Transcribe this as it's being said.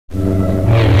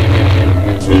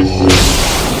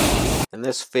In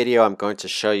this video, I'm going to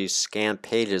show you scanned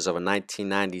pages of a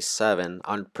 1997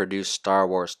 unproduced Star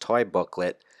Wars toy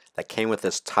booklet that came with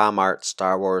this Tom Art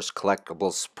Star Wars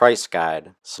Collectibles price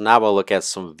guide. So now we'll look at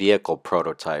some vehicle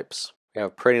prototypes. We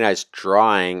have a pretty nice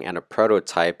drawing and a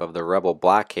prototype of the Rebel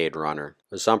Blockade Runner.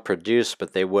 It was unproduced,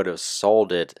 but they would have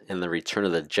sold it in the Return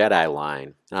of the Jedi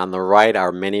line. And on the right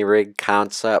are mini-rig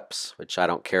concepts, which I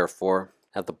don't care for.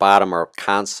 At the bottom are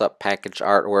concept package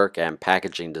artwork and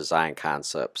packaging design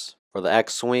concepts. For the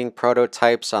X-Wing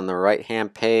prototypes on the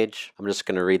right-hand page, I'm just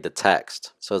going to read the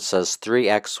text. So it says 3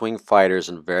 X-Wing fighters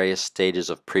in various stages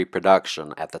of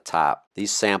pre-production at the top.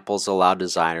 These samples allow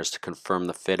designers to confirm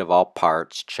the fit of all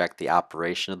parts, check the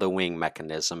operation of the wing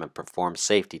mechanism, and perform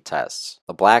safety tests.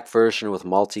 The black version with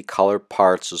multicolored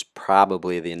parts was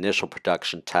probably the initial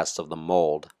production test of the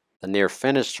mold. The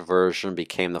near-finished version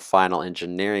became the final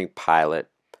engineering pilot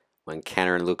when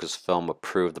Kenner and Lucasfilm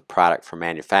approved the product for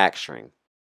manufacturing.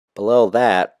 Below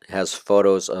that has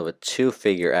photos of a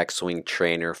 2-figure X-Wing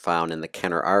trainer found in the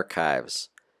Kenner archives.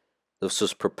 This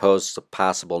was proposed as a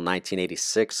possible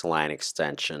 1986 line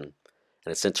extension, and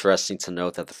it's interesting to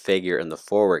note that the figure in the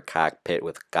forward cockpit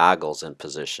with goggles in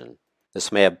position.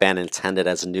 This may have been intended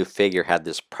as a new figure had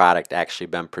this product actually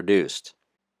been produced.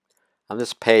 On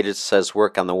this page it says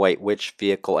work on the White Witch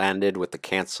vehicle ended with the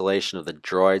cancellation of the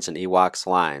droids and Ewoks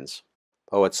lines.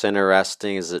 But what's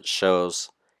interesting is it shows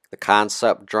the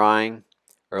concept drawing,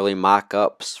 early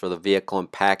mock-ups for the vehicle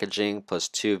and packaging, plus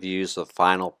 2 views of the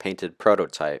final painted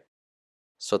prototype.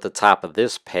 So at the top of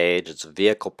this page, it's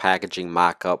vehicle packaging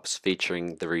mock-ups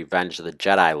featuring the Revenge of the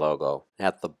Jedi logo.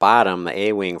 At the bottom, the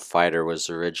A-Wing fighter was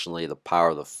originally the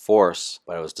Power of the Force,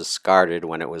 but it was discarded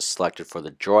when it was selected for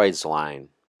the Droids line.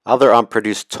 Other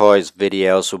unproduced toys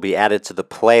videos will be added to the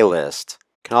playlist.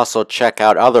 You can also check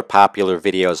out other popular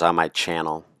videos on my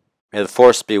channel. May the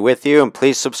Force be with you, and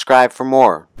please subscribe for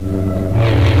more.